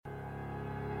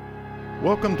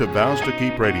Welcome to Vows to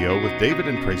Keep Radio with David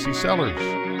and Tracy Sellers.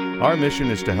 Our mission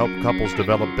is to help couples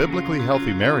develop biblically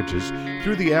healthy marriages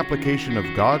through the application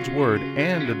of God's Word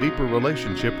and a deeper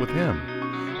relationship with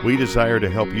Him. We desire to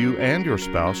help you and your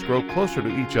spouse grow closer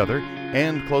to each other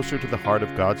and closer to the heart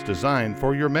of God's design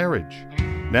for your marriage.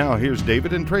 Now, here's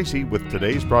David and Tracy with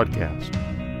today's broadcast.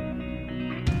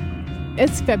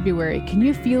 It's February. Can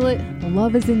you feel it?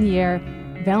 Love is in the air.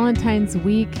 Valentine's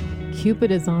week. Cupid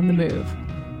is on the move.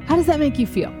 How does that make you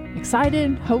feel?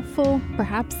 Excited, hopeful,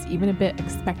 perhaps even a bit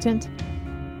expectant?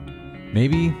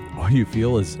 Maybe all you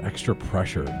feel is extra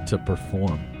pressure to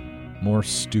perform. More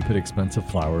stupid, expensive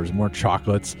flowers, more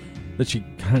chocolates that she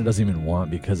kind of doesn't even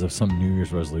want because of some New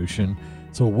Year's resolution.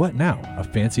 So what now? A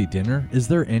fancy dinner? Is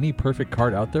there any perfect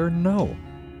card out there? No.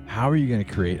 How are you going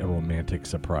to create a romantic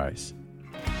surprise?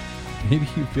 Maybe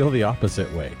you feel the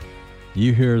opposite way.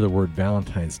 You hear the word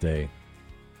Valentine's Day,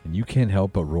 and you can't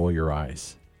help but roll your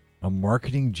eyes. A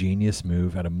marketing genius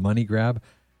move at a money grab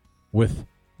with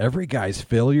every guy's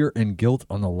failure and guilt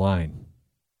on the line.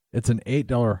 It's an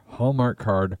 $8 Hallmark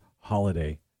card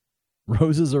holiday.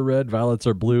 Roses are red, violets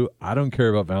are blue. I don't care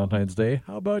about Valentine's Day.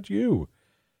 How about you?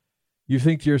 You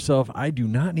think to yourself, I do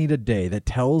not need a day that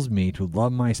tells me to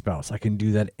love my spouse. I can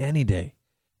do that any day.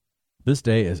 This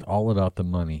day is all about the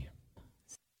money.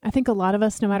 I think a lot of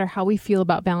us, no matter how we feel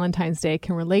about Valentine's Day,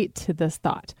 can relate to this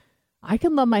thought. I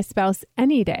can love my spouse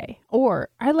any day, or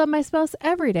I love my spouse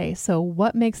every day, so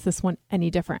what makes this one any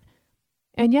different?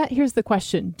 And yet, here's the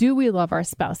question. Do we love our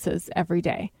spouses every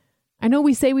day? I know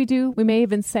we say we do. We may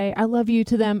even say, I love you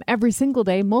to them every single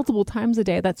day, multiple times a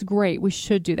day. That's great. We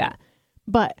should do that.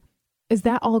 But is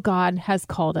that all God has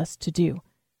called us to do?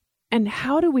 And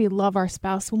how do we love our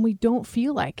spouse when we don't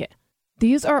feel like it?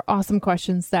 These are awesome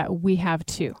questions that we have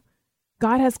too.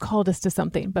 God has called us to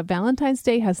something, but Valentine's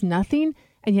Day has nothing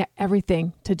and yet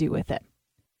everything to do with it.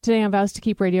 Today on Vows to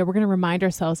Keep Radio, we're going to remind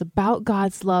ourselves about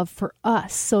God's love for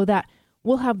us so that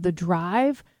we'll have the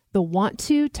drive, the want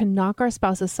to knock our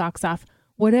spouse's socks off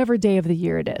whatever day of the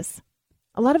year it is.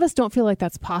 A lot of us don't feel like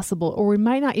that's possible, or we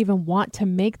might not even want to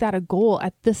make that a goal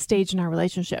at this stage in our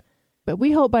relationship. But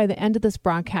we hope by the end of this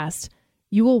broadcast,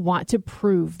 you will want to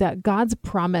prove that God's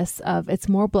promise of it's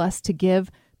more blessed to give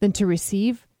than to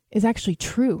receive is actually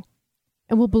true.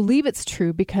 And we'll believe it's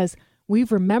true because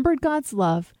we've remembered God's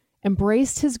love,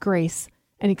 embraced His grace,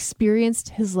 and experienced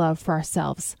His love for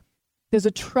ourselves. There's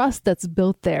a trust that's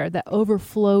built there that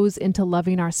overflows into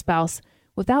loving our spouse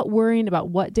without worrying about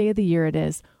what day of the year it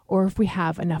is or if we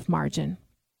have enough margin.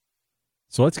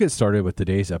 So let's get started with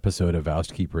today's episode of Vows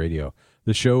to Keep Radio,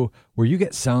 the show where you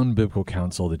get sound biblical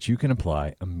counsel that you can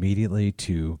apply immediately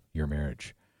to your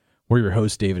marriage. We're your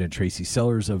hosts, David and Tracy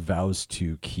Sellers of Vows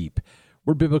to Keep.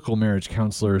 We're biblical marriage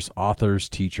counselors, authors,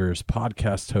 teachers,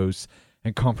 podcast hosts,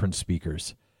 and conference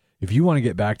speakers. If you want to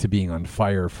get back to being on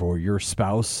fire for your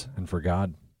spouse and for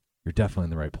God, you're definitely in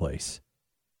the right place.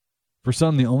 For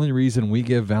some, the only reason we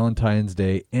give Valentine's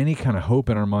Day any kind of hope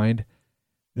in our mind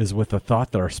is with the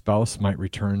thought that our spouse might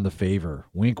return the favor.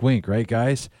 Wink, wink, right,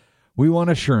 guys? We want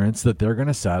assurance that they're going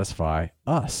to satisfy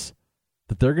us,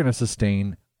 that they're going to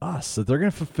sustain us, that they're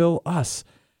going to fulfill us.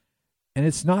 And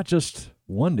it's not just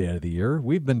one day of the year.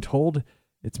 We've been told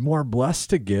it's more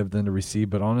blessed to give than to receive,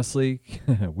 but honestly,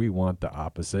 we want the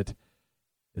opposite.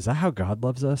 Is that how God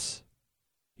loves us?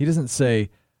 He doesn't say,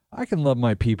 I can love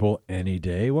my people any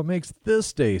day. What makes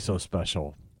this day so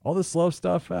special? All this love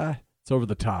stuff, it's over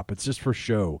the top. It's just for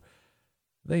show.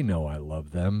 They know I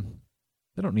love them.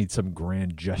 They don't need some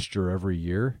grand gesture every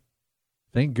year.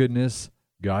 Thank goodness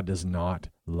God does not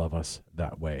love us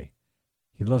that way.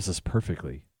 He loves us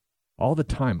perfectly, all the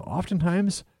time,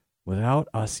 oftentimes without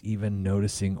us even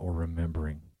noticing or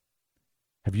remembering.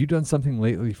 Have you done something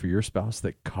lately for your spouse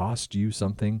that cost you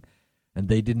something and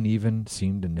they didn't even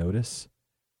seem to notice?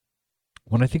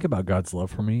 When I think about God's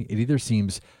love for me, it either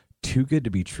seems too good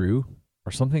to be true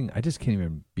or something I just can't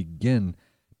even begin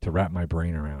to wrap my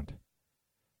brain around.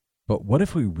 But what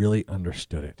if we really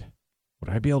understood it? Would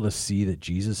I be able to see that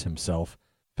Jesus Himself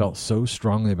felt so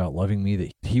strongly about loving me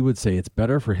that He would say it's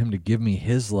better for Him to give me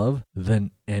His love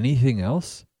than anything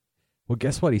else? Well,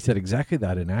 guess what? He said exactly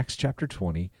that in Acts chapter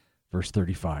 20, verse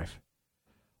 35.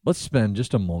 Let's spend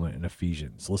just a moment in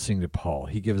Ephesians listening to Paul.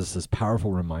 He gives us this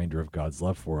powerful reminder of God's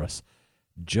love for us,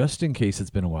 just in case it's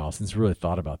been a while since we really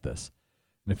thought about this.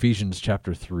 In Ephesians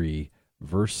chapter 3,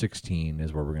 verse 16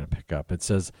 is where we're going to pick up. It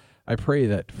says, I pray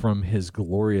that from His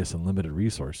glorious and limited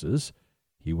resources,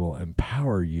 He will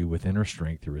empower you with inner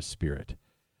strength through His Spirit.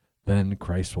 Then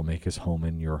Christ will make His home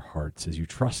in your hearts as you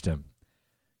trust Him.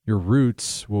 Your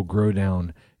roots will grow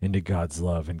down into God's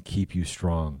love and keep you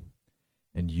strong.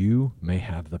 and you may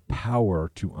have the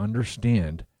power to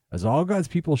understand, as all God's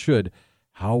people should,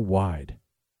 how wide,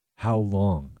 how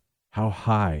long, how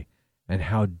high, and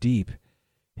how deep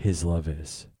his love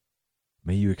is.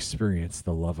 May you experience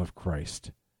the love of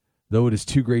Christ. Though it is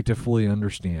too great to fully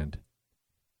understand,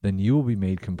 then you will be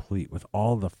made complete with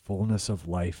all the fullness of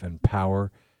life and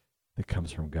power that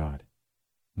comes from God.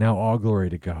 Now all glory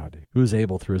to God, who is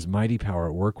able through his mighty power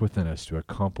at work within us to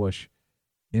accomplish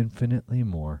infinitely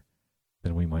more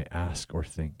than we might ask or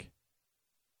think.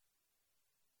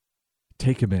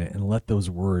 Take a minute and let those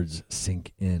words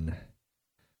sink in.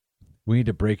 We need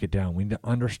to break it down. We need to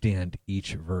understand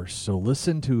each verse. So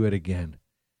listen to it again.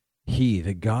 He,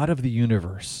 the God of the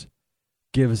universe,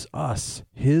 gives us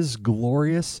his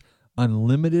glorious,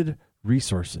 unlimited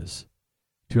resources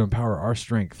to empower our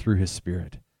strength through his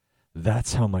Spirit.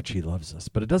 That's how much he loves us.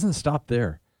 But it doesn't stop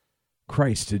there.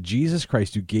 Christ, Jesus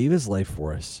Christ, who gave his life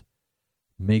for us,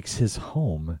 makes his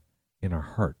home in our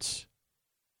hearts.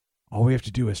 All we have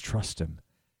to do is trust him,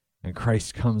 and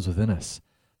Christ comes within us.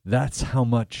 That's how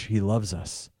much he loves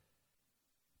us.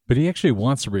 But he actually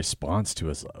wants a response to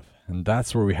his love, and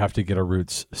that's where we have to get our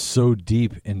roots so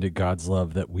deep into God's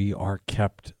love that we are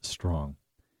kept strong.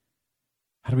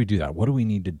 How do we do that? What do we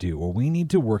need to do? Well, we need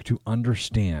to work to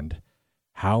understand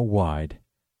how wide,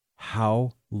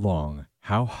 how long,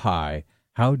 how high,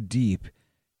 how deep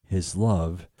his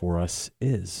love for us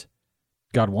is.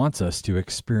 God wants us to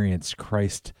experience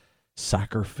Christ's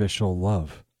sacrificial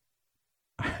love.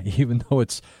 Even though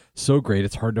it's so great,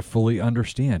 it's hard to fully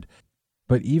understand.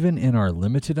 But even in our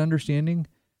limited understanding,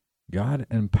 God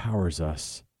empowers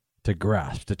us to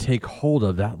grasp, to take hold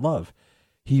of that love.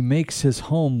 He makes his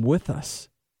home with us,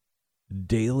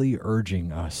 daily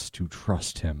urging us to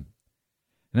trust him.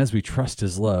 And as we trust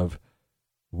his love,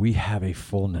 we have a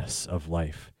fullness of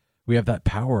life. We have that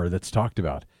power that's talked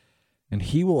about. And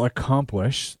he will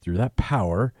accomplish, through that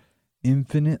power,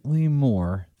 infinitely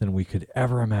more than we could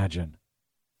ever imagine,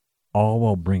 all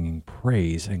while bringing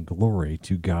praise and glory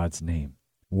to God's name.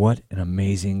 What an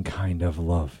amazing kind of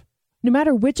love. No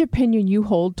matter which opinion you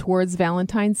hold towards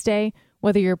Valentine's Day,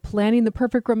 whether you're planning the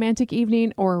perfect romantic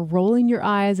evening or rolling your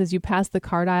eyes as you pass the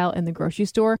card aisle in the grocery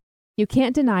store, you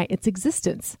can't deny its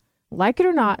existence. Like it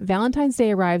or not, Valentine's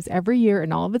Day arrives every year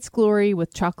in all of its glory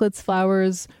with chocolates,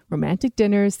 flowers, romantic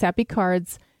dinners, sappy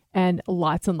cards, and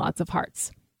lots of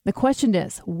hearts. The question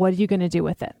is, what are you going to do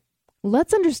with it?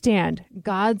 Let's understand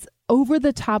God's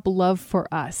over-the-top love for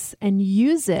us and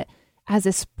use it as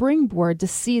a springboard to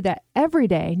see that every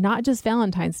day, not just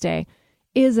Valentine's Day,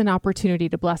 is an opportunity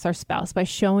to bless our spouse by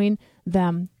showing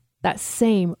them that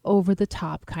same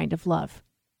over-the-top kind of love.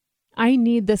 I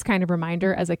need this kind of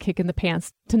reminder as a kick in the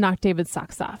pants to knock David's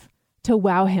socks off, to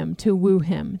wow him, to woo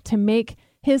him, to make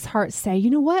his heart say, you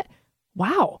know what?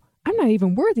 Wow, I'm not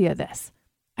even worthy of this.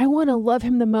 I want to love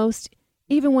him the most,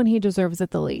 even when he deserves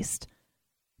it the least.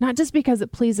 Not just because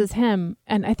it pleases him,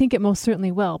 and I think it most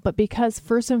certainly will, but because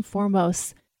first and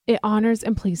foremost, it honors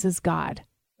and pleases God.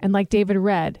 And like David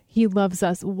read, he loves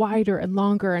us wider and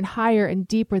longer and higher and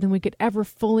deeper than we could ever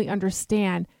fully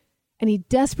understand. And he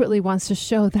desperately wants to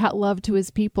show that love to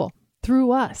his people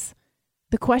through us.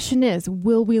 The question is,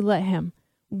 will we let him?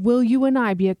 Will you and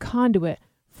I be a conduit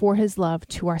for his love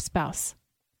to our spouse?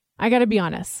 I got to be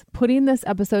honest, putting this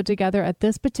episode together at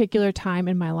this particular time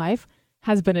in my life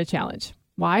has been a challenge.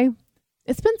 Why?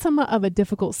 It's been somewhat of a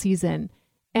difficult season.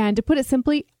 And to put it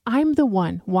simply, I'm the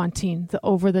one wanting the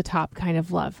over-the-top kind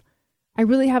of love. I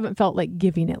really haven't felt like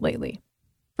giving it lately.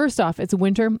 First off, it's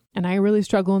winter, and I really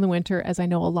struggle in the winter, as I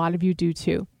know a lot of you do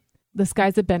too. The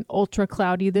skies have been ultra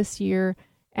cloudy this year,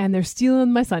 and they're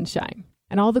stealing my sunshine.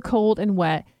 And all the cold and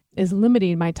wet is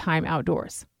limiting my time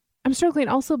outdoors. I'm struggling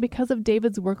also because of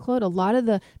David's workload. A lot of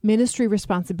the ministry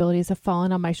responsibilities have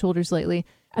fallen on my shoulders lately.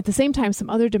 At the same time, some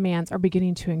other demands are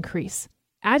beginning to increase.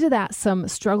 Add to that some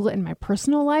struggle in my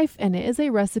personal life, and it is a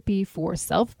recipe for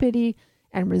self-pity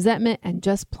and resentment and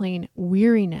just plain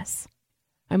weariness.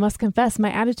 I must confess,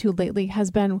 my attitude lately has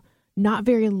been not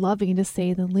very loving, to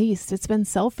say the least. It's been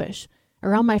selfish.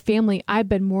 Around my family, I've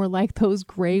been more like those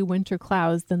gray winter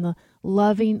clouds than the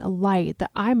loving light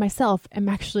that I myself am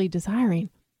actually desiring.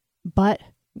 But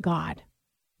God.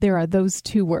 There are those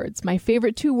two words, my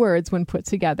favorite two words when put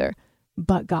together.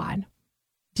 But God.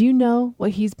 Do you know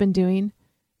what he's been doing?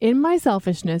 In my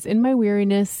selfishness, in my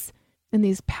weariness, in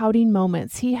these pouting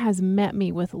moments, he has met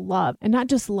me with love. And not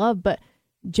just love, but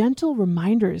gentle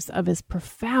reminders of his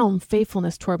profound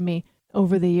faithfulness toward me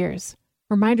over the years.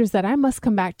 Reminders that I must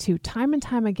come back to time and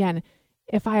time again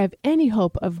if I have any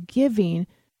hope of giving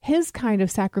his kind of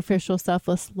sacrificial,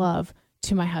 selfless love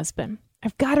to my husband.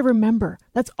 I've got to remember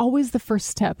that's always the first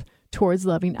step towards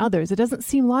loving others. It doesn't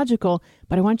seem logical,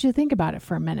 but I want you to think about it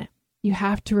for a minute. You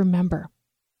have to remember,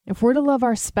 if we're to love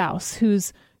our spouse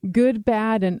who's good,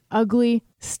 bad, and ugly,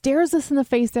 stares us in the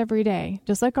face every day,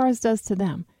 just like ours does to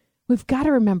them, we've got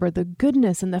to remember the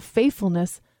goodness and the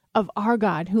faithfulness of our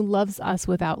God who loves us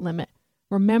without limit,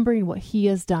 remembering what he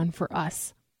has done for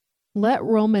us. Let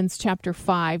Romans chapter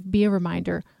 5 be a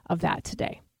reminder of that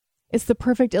today. It's the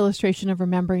perfect illustration of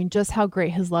remembering just how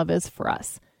great his love is for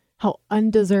us, how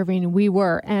undeserving we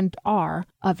were and are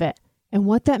of it, and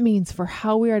what that means for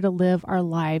how we are to live our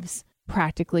lives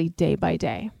practically day by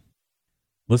day.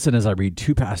 Listen as I read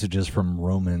two passages from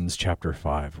Romans chapter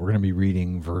 5. We're going to be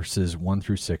reading verses 1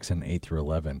 through 6 and 8 through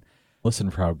 11. Listen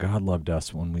for how God loved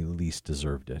us when we least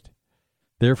deserved it.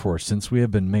 Therefore, since we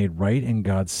have been made right in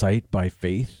God's sight by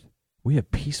faith, we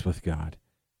have peace with God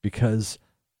because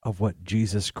of what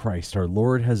Jesus Christ, our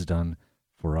Lord, has done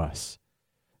for us.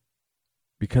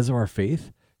 Because of our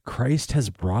faith, Christ has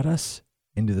brought us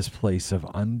into this place of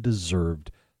undeserved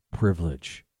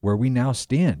privilege where we now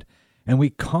stand, and we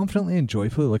confidently and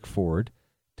joyfully look forward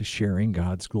to sharing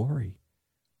God's glory.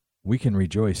 We can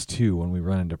rejoice, too, when we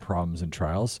run into problems and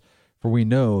trials, for we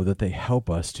know that they help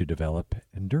us to develop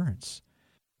endurance.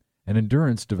 And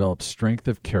endurance develops strength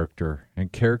of character,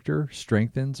 and character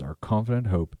strengthens our confident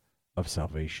hope of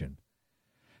salvation.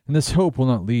 And this hope will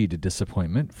not lead to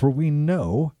disappointment, for we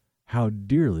know how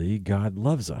dearly God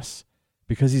loves us,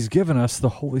 because he's given us the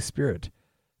Holy Spirit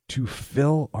to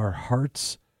fill our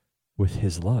hearts with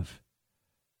his love.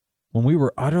 When we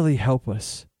were utterly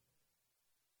helpless,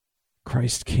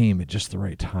 Christ came at just the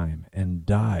right time and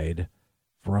died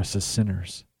for us as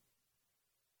sinners.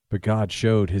 But God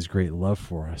showed his great love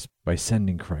for us by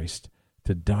sending Christ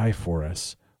to die for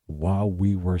us while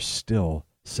we were still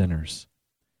sinners.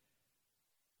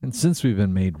 And since we've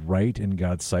been made right in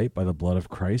God's sight by the blood of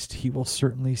Christ, he will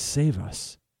certainly save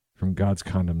us from God's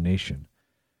condemnation.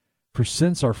 For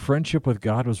since our friendship with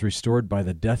God was restored by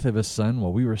the death of his Son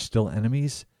while we were still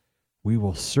enemies, we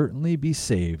will certainly be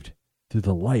saved through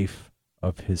the life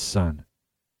of his Son.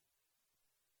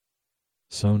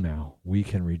 So now we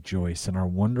can rejoice in our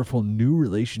wonderful new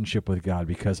relationship with God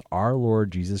because our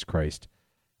Lord Jesus Christ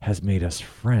has made us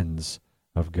friends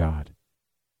of God.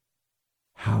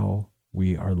 How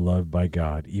we are loved by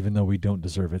God, even though we don't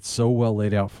deserve it, so well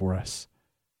laid out for us.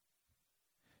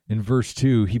 In verse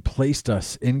 2, he placed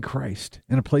us in Christ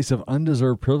in a place of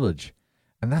undeserved privilege.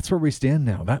 And that's where we stand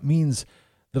now. That means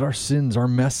that our sins, our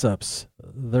mess-ups,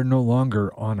 they're no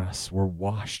longer on us. We're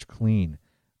washed clean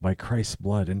by Christ's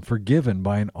blood and forgiven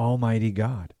by an almighty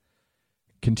God.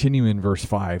 Continuing in verse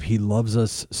 5, he loves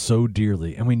us so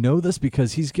dearly. And we know this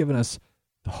because he's given us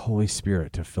the Holy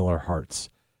Spirit to fill our hearts.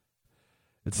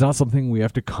 It's not something we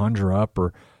have to conjure up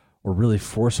or really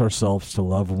force ourselves to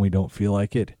love when we don't feel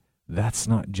like it. That's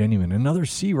not genuine, and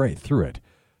others see right through it.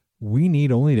 We need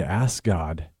only to ask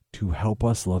God to help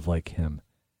us love like him,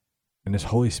 and his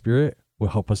Holy Spirit will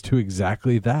help us do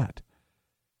exactly that.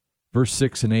 Verse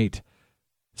 6 and 8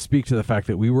 speak to the fact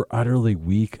that we were utterly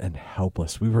weak and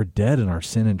helpless. We were dead in our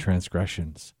sin and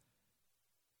transgressions.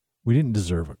 We didn't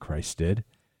deserve what Christ did,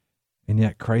 and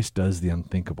yet Christ does the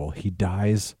unthinkable. He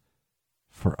dies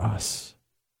for us.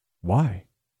 Why?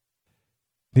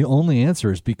 The only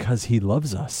answer is because he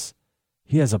loves us.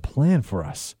 He has a plan for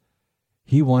us.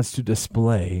 He wants to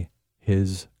display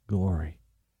his glory.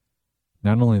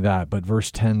 Not only that, but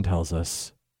verse 10 tells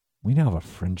us we now have a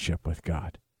friendship with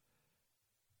God.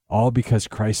 All because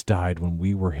Christ died when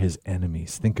we were his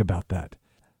enemies. Think about that.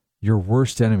 Your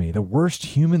worst enemy, the worst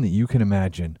human that you can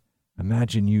imagine.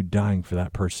 Imagine you dying for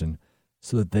that person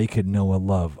so that they could know a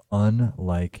love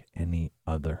unlike any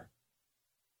other.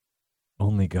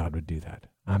 Only God would do that.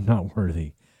 I'm not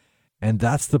worthy. And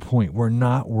that's the point. We're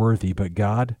not worthy, but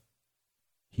God,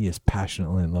 he is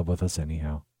passionately in love with us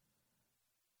anyhow.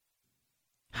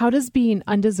 How does being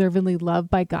undeservedly loved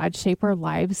by God shape our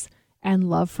lives and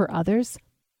love for others?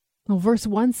 Well, verse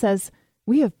 1 says,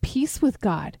 we have peace with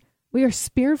God. We are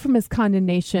spared from his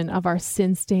condemnation of our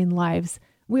sin-stained lives.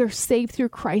 We are saved through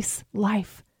Christ's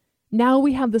life. Now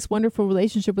we have this wonderful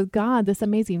relationship with God, this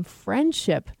amazing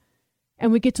friendship,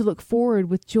 and we get to look forward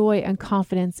with joy and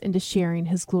confidence into sharing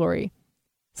his glory.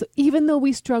 So even though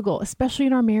we struggle, especially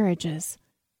in our marriages,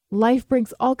 life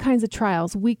brings all kinds of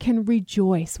trials, we can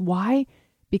rejoice. Why?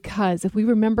 Because if we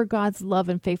remember God's love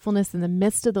and faithfulness in the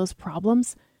midst of those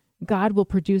problems, God will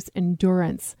produce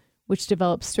endurance, which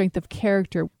develops strength of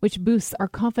character, which boosts our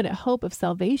confident hope of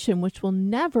salvation, which will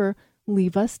never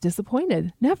leave us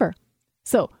disappointed. Never.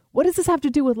 So what does this have to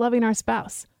do with loving our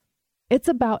spouse? It's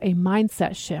about a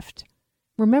mindset shift.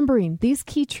 Remembering these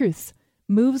key truths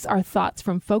moves our thoughts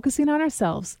from focusing on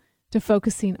ourselves to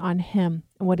focusing on him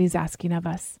and what he's asking of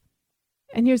us.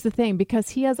 And here's the thing,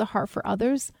 because he has a heart for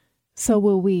others, so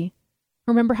will we.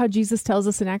 Remember how Jesus tells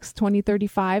us in Acts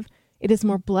 20:35, it is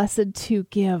more blessed to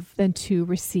give than to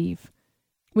receive.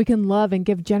 We can love and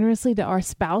give generously to our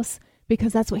spouse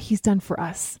because that's what he's done for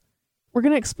us. We're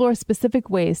going to explore specific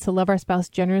ways to love our spouse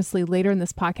generously later in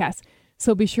this podcast,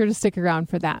 so be sure to stick around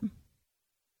for that.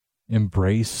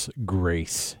 Embrace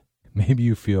grace. Maybe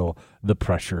you feel the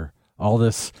pressure, all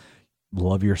this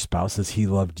love your spouse as he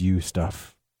loved you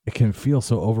stuff. It can feel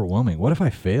so overwhelming. What if I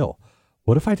fail?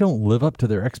 What if I don't live up to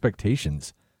their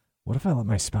expectations? What if I let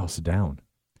my spouse down?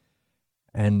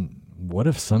 And what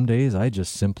if some days I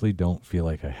just simply don't feel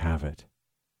like I have it?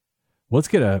 Let's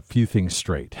get a few things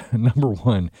straight. Number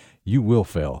one, you will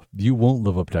fail. You won't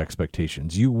live up to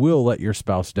expectations. You will let your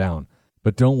spouse down.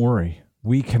 But don't worry,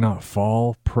 we cannot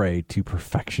fall prey to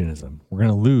perfectionism. We're going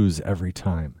to lose every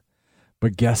time.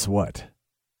 But guess what?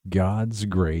 God's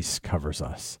grace covers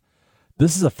us.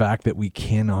 This is a fact that we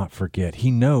cannot forget.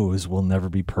 He knows we'll never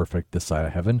be perfect this side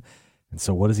of heaven. And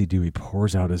so what does he do? He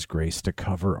pours out his grace to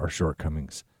cover our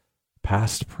shortcomings,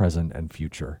 past, present, and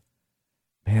future.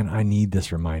 Man, I need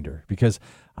this reminder because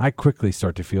I quickly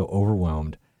start to feel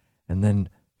overwhelmed and then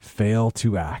fail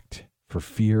to act for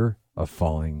fear of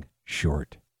falling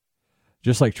short.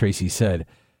 Just like Tracy said,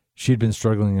 she had been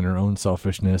struggling in her own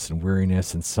selfishness and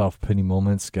weariness and self-pity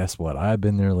moments. Guess what? I've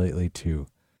been there lately too.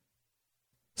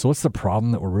 So what's the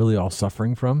problem that we're really all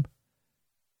suffering from?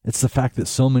 It's the fact that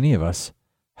so many of us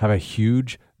have a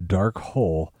huge dark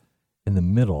hole in the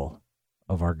middle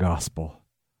of our gospel.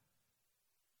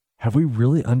 Have we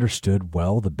really understood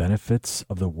well the benefits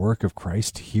of the work of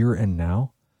Christ here and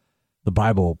now? The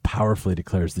Bible powerfully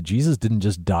declares that Jesus didn't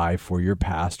just die for your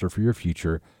past or for your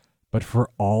future, but for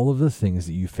all of the things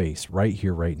that you face right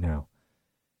here, right now.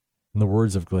 In the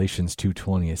words of Galatians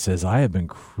 2:20, it says, I have been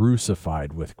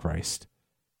crucified with Christ.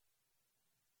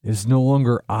 It is no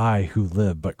longer I who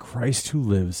live, but Christ who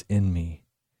lives in me.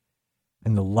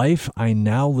 And the life I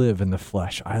now live in the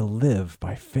flesh, I live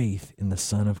by faith in the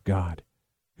Son of God,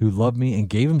 who loved me and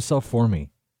gave himself for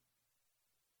me.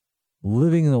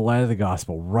 Living in the light of the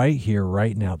gospel right here,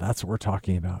 right now, that's what we're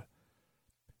talking about.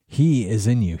 He is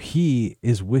in you. He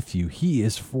is with you. He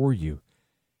is for you.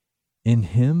 In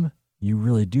him, you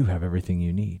really do have everything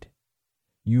you need.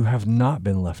 You have not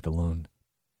been left alone.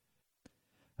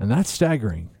 And that's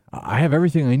staggering. I have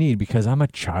everything I need because I'm a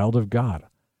child of God.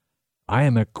 I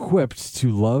am equipped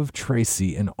to love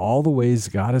Tracy in all the ways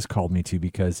God has called me to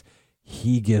because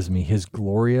he gives me his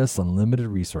glorious, unlimited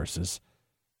resources.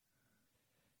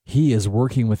 He is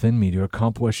working within me to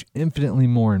accomplish infinitely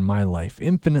more in my life,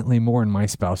 infinitely more in my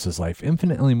spouse's life,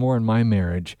 infinitely more in my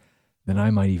marriage than I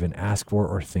might even ask for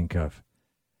or think of.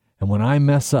 And when I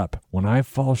mess up, when I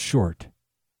fall short,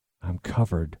 I'm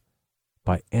covered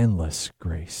by endless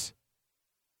grace.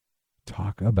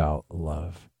 Talk about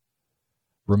love.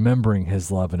 Remembering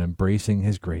his love and embracing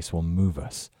his grace will move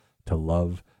us to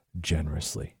love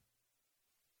generously.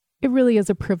 It really is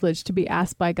a privilege to be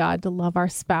asked by God to love our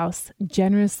spouse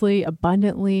generously,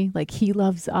 abundantly, like he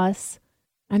loves us,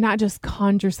 and not just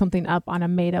conjure something up on a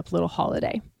made-up little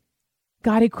holiday.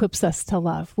 God equips us to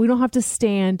love. We don't have to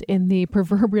stand in the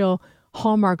proverbial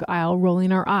Hallmark aisle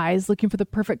rolling our eyes, looking for the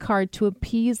perfect card to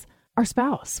appease our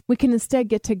spouse. We can instead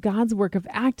get to God's work of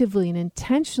actively and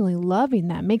intentionally loving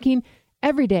them, making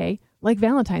every day like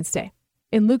Valentine's Day.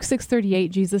 In Luke 6:38,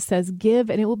 Jesus says, "Give,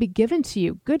 and it will be given to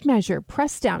you. Good measure,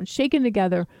 pressed down, shaken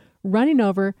together, running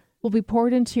over, will be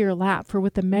poured into your lap. For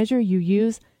with the measure you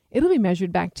use, it'll be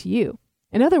measured back to you."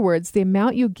 In other words, the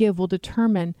amount you give will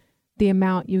determine the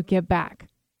amount you give back.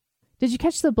 Did you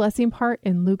catch the blessing part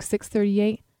in Luke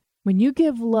 6:38? When you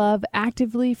give love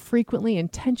actively, frequently,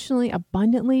 intentionally,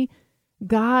 abundantly,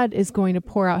 God is going to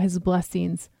pour out his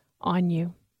blessings on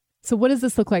you. So what does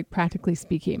this look like practically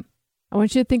speaking? I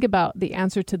want you to think about the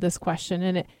answer to this question,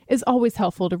 and it is always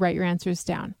helpful to write your answers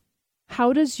down.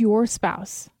 How does your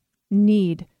spouse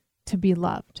need to be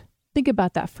loved? Think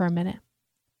about that for a minute.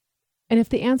 And if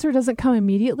the answer doesn't come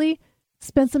immediately,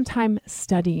 spend some time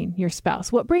studying your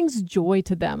spouse. What brings joy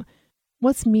to them?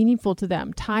 What's meaningful to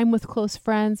them? Time with close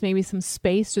friends, maybe some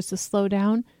space just to slow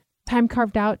down, time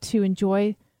carved out to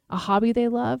enjoy a hobby they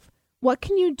love. What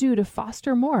can you do to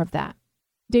foster more of that?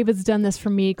 David's done this for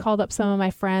me, called up some of my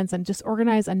friends and just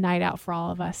organized a night out for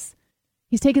all of us.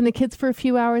 He's taken the kids for a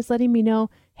few hours, letting me know,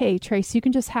 hey, Trace, you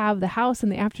can just have the house in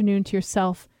the afternoon to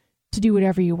yourself to do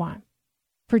whatever you want.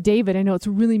 For David, I know it's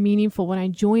really meaningful when I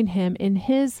join him in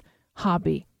his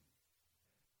hobby.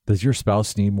 Does your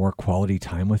spouse need more quality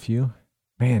time with you?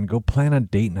 Man, go plan a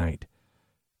date night.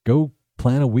 Go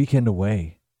plan a weekend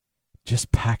away.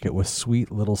 just pack it with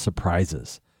sweet little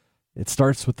surprises. It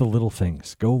starts with the little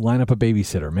things. Go line up a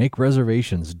babysitter, make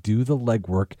reservations, do the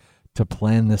legwork to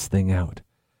plan this thing out.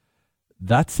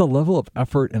 That's the level of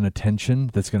effort and attention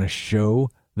that's going to show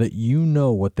that you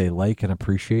know what they like and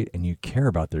appreciate and you care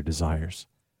about their desires.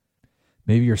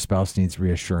 Maybe your spouse needs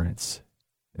reassurance.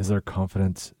 Is their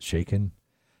confidence shaken?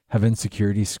 Have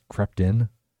insecurities crept in?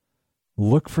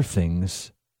 Look for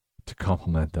things to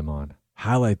compliment them on.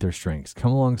 Highlight their strengths.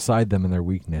 Come alongside them in their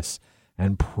weakness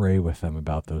and pray with them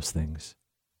about those things.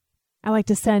 I like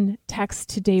to send texts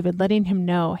to David, letting him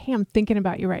know, hey, I'm thinking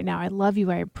about you right now. I love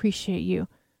you. I appreciate you.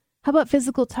 How about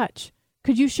physical touch?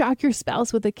 Could you shock your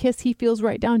spouse with a kiss he feels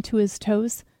right down to his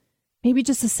toes? Maybe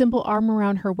just a simple arm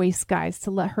around her waist, guys,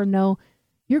 to let her know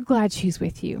you're glad she's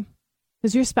with you.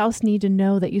 Does your spouse need to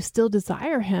know that you still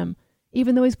desire him,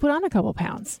 even though he's put on a couple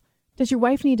pounds? Does your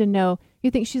wife need to know you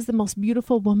think she's the most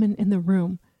beautiful woman in the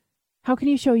room? How can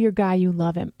you show your guy you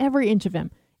love him, every inch of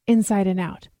him, inside and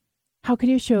out? How can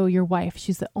you show your wife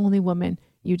she's the only woman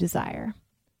you desire?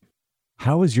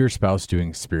 How is your spouse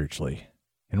doing spiritually?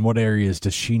 In what areas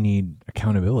does she need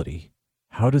accountability?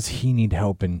 How does he need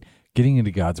help in getting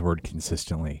into God's word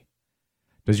consistently?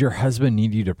 Does your husband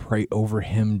need you to pray over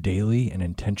him daily and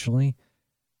intentionally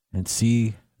and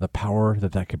see the power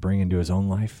that could bring into his own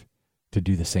life to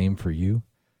do the same for you?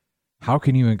 How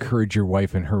can you encourage your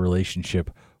wife in her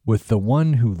relationship with the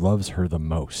one who loves her the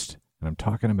most? And I'm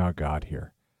talking about God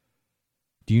here.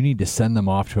 Do you need to send them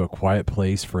off to a quiet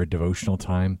place for a devotional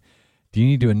time? Do you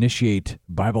need to initiate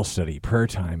Bible study, prayer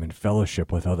time, and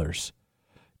fellowship with others?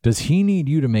 Does he need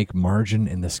you to make margin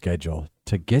in the schedule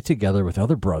to get together with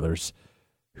other brothers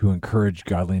who encourage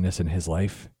godliness in his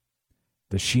life?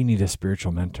 Does she need a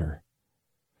spiritual mentor?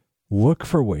 Look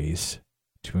for ways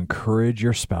to encourage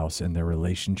your spouse in their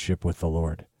relationship with the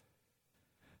Lord.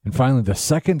 And finally, the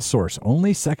second source,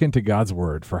 only second to God's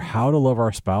word, for how to love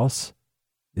our spouse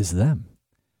is them.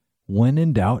 When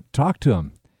in doubt, talk to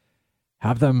them.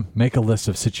 Have them make a list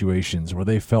of situations where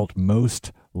they felt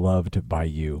most loved by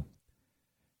you.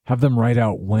 Have them write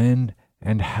out when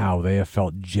and how they have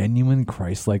felt genuine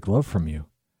Christ-like love from you.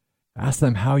 Ask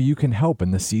them how you can help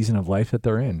in the season of life that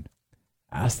they're in.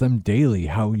 Ask them daily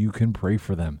how you can pray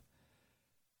for them.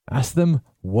 Ask them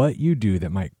what you do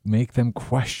that might make them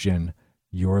question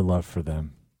your love for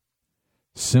them.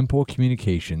 Simple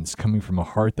communications coming from a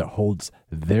heart that holds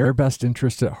their best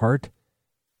interest at heart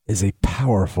is a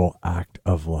powerful act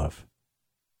of love.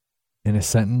 In a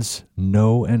sentence,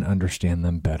 know and understand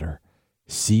them better.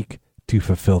 Seek to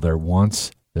fulfill their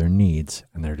wants, their needs,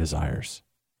 and their desires.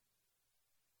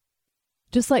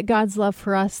 Just like God's love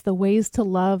for us, the ways to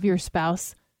love your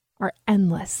spouse are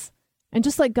endless. And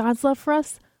just like God's love for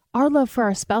us, our love for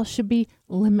our spouse should be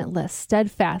limitless,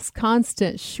 steadfast,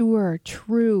 constant, sure,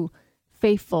 true,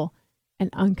 faithful, and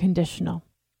unconditional.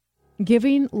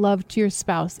 Giving love to your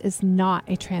spouse is not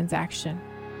a transaction.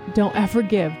 Don't ever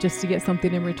give just to get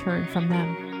something in return from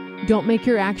them. Don't make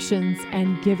your actions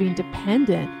and giving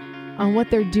dependent on what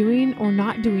they're doing or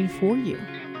not doing for you.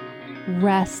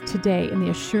 Rest today in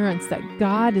the assurance that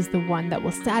God is the one that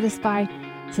will satisfy,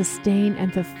 sustain,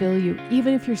 and fulfill you,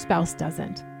 even if your spouse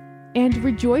doesn't. And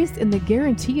rejoice in the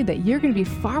guarantee that you're going to be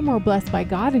far more blessed by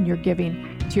God in your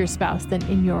giving to your spouse than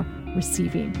in your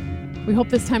receiving. We hope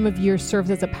this time of year serves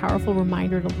as a powerful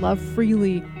reminder to love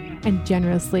freely and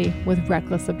generously with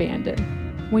reckless abandon.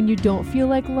 When you don't feel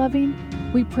like loving,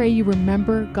 we pray you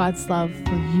remember God's love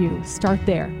for you. Start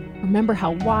there. Remember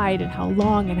how wide and how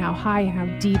long and how high and how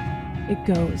deep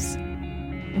it goes.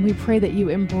 And we pray that you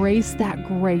embrace that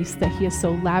grace that He has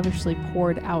so lavishly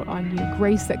poured out on you,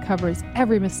 grace that covers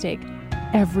every mistake,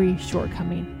 every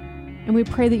shortcoming. And we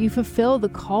pray that you fulfill the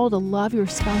call to love your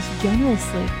spouse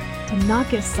generously, to not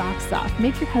get socks off.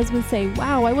 Make your husband say,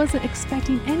 wow, I wasn't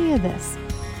expecting any of this.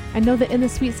 And know that in the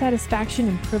sweet satisfaction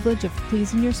and privilege of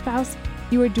pleasing your spouse,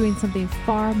 you are doing something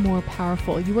far more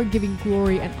powerful. You are giving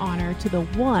glory and honor to the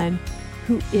one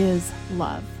who is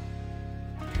love.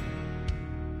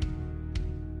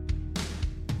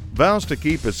 Vows to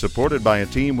Keep is supported by a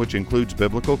team which includes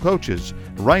biblical coaches,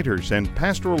 writers, and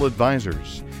pastoral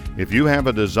advisors. If you have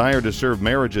a desire to serve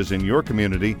marriages in your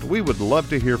community, we would love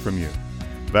to hear from you.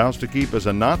 Vows to Keep is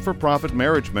a not-for-profit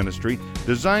marriage ministry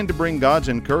designed to bring God's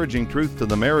encouraging truth to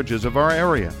the marriages of our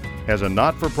area. As a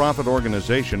not-for-profit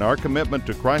organization, our commitment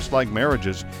to Christ-like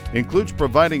marriages includes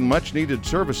providing much-needed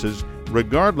services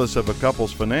regardless of a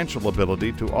couple's financial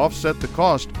ability to offset the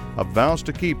cost of Vows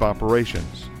to Keep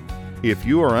operations. If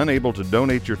you are unable to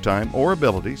donate your time or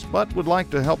abilities but would like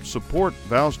to help support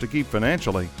Vows to Keep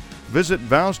financially, visit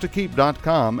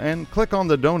vowstokeep.com and click on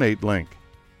the donate link.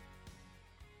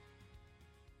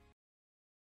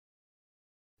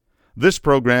 This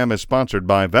program is sponsored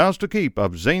by Vows to Keep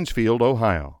of Zanesfield,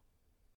 Ohio.